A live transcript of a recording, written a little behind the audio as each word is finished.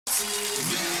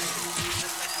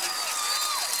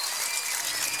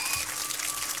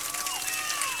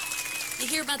You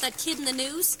hear about that kid in the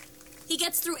news? He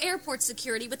gets through airport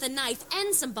security with a knife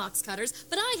and some box cutters,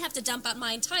 but I have to dump out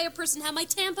my entire purse and have my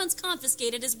tampons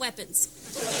confiscated as weapons.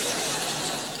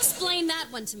 Explain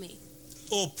that one to me.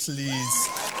 Oh, please.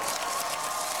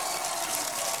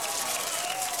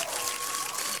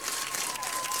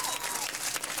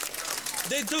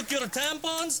 They took your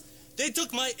tampons? They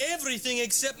took my everything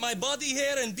except my body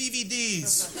hair and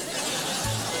BVDs.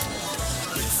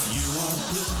 If you are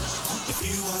blue, if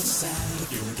you are sad,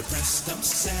 if you're depressed,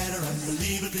 upset, or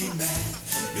unbelievably mad,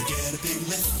 you get a big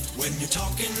lift when you're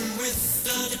talking with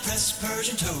the depressed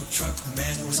Persian tow truck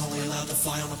man who is only allowed to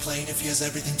fly on a plane if he has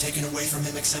everything taken away from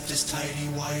him except his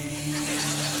tighty-whitey.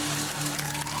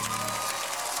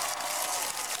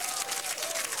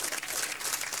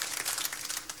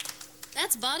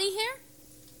 That's body hair?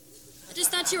 I just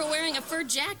thought you were wearing a fur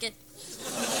jacket.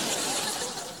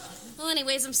 Well,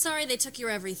 anyways, I'm sorry they took your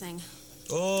everything.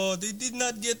 Oh, they did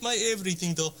not get my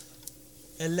everything, though.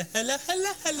 Hella, hella,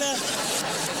 hella, hella.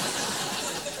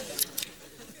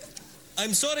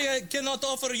 I'm sorry I cannot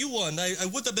offer you one. I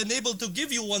would have been able to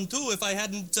give you one, too, if I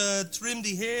hadn't trimmed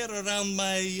the hair around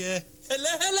my...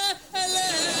 hella, hella, hella.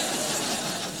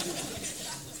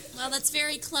 Well, that's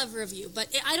very clever of you, but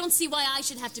I don't see why I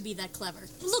should have to be that clever.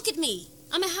 Look at me.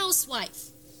 I'm a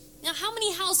housewife. Now, how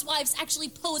many housewives actually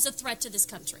pose a threat to this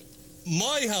country?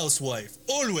 My housewife,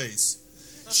 always.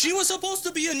 She was supposed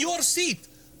to be in your seat,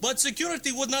 but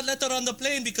security would not let her on the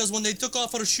plane because when they took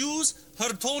off her shoes,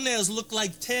 her toenails looked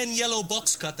like 10 yellow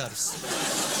box cutters.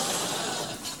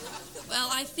 Well,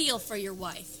 I feel for your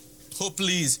wife. Oh,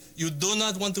 please, you do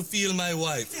not want to feel my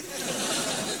wife.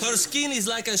 Her skin is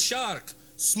like a shark.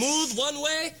 Smooth one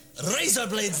way, razor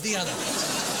blades the other.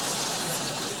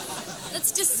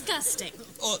 That's disgusting.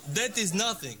 Oh, that is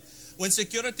nothing. When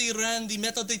security ran the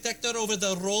metal detector over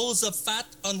the rolls of fat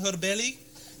on her belly,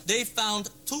 they found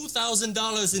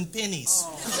 $2,000 in pennies.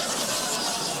 Oh.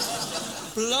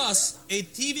 Plus a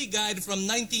TV guide from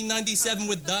 1997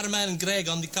 with Dharma and Greg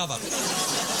on the cover.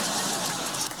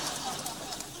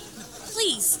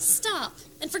 Please, stop.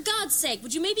 And for God's sake,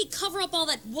 would you maybe cover up all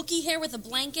that Wookiee hair with a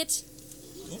blanket?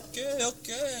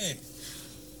 Okay.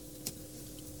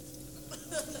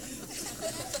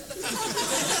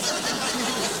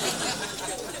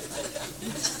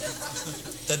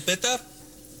 That better?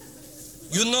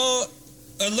 You know,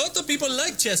 a lot of people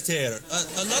like chest hair.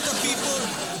 A lot of people,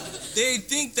 they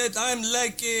think that I'm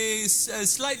like a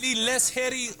slightly less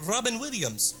hairy Robin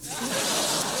Williams. I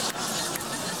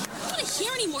don't want to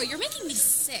hear anymore. You're making me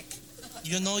sick.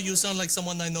 You know, you sound like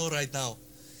someone I know right now.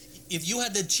 If you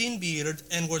had a chin beard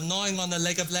and were gnawing on a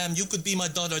leg of lamb, you could be my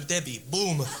daughter Debbie.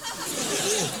 Boom. Boom.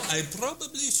 I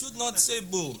probably should not say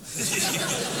boom.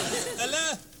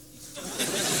 Hello?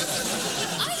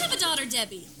 I have a daughter,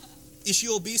 Debbie. Is she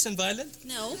obese and violent?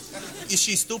 No. Is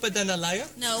she stupid and a liar?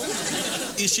 No.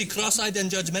 Is she cross-eyed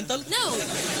and judgmental? No.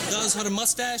 Does her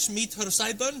mustache meet her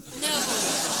sideburn? No.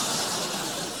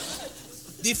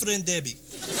 Different Debbie.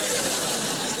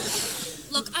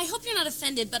 Look, I hope you're not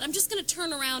offended, but I'm just going to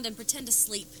turn around and pretend to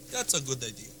sleep. That's a good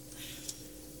idea.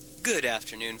 Good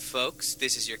afternoon, folks.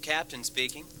 This is your captain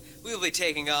speaking. We will be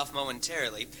taking off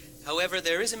momentarily. However,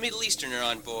 there is a Middle Easterner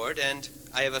on board, and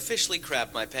I have officially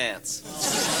crapped my pants.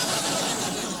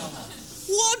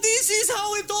 Well, this is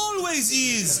how it always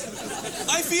is.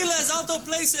 I feel as out of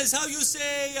place as how you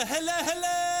say, hella,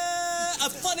 hella, a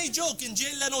funny joke in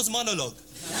Jay Leno's monologue.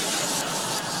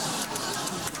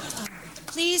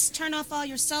 Please turn off all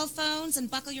your cell phones and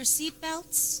buckle your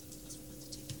seatbelts.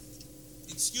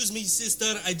 Excuse me,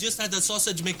 sister. I just had a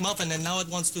sausage McMuffin and now it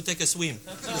wants to take a swim.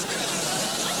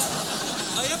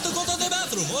 I have to go to the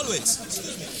bathroom, always.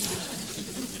 Excuse me.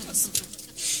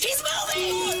 He's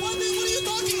moving! What are you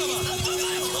talking about?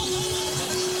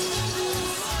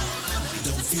 You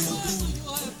don't feel blue,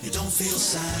 you don't feel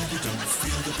sad, you don't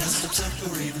feel depressed, upset,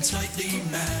 or even slightly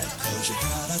mad. Cause you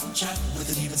had a chat with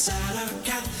an even sadder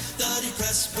cat, the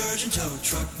depressed Persian tow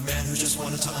truck man who just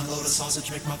wanted to unload a sausage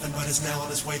McMuffin but is now on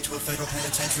his way to a federal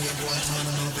penitentiary in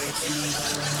Guantanamo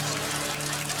Bay.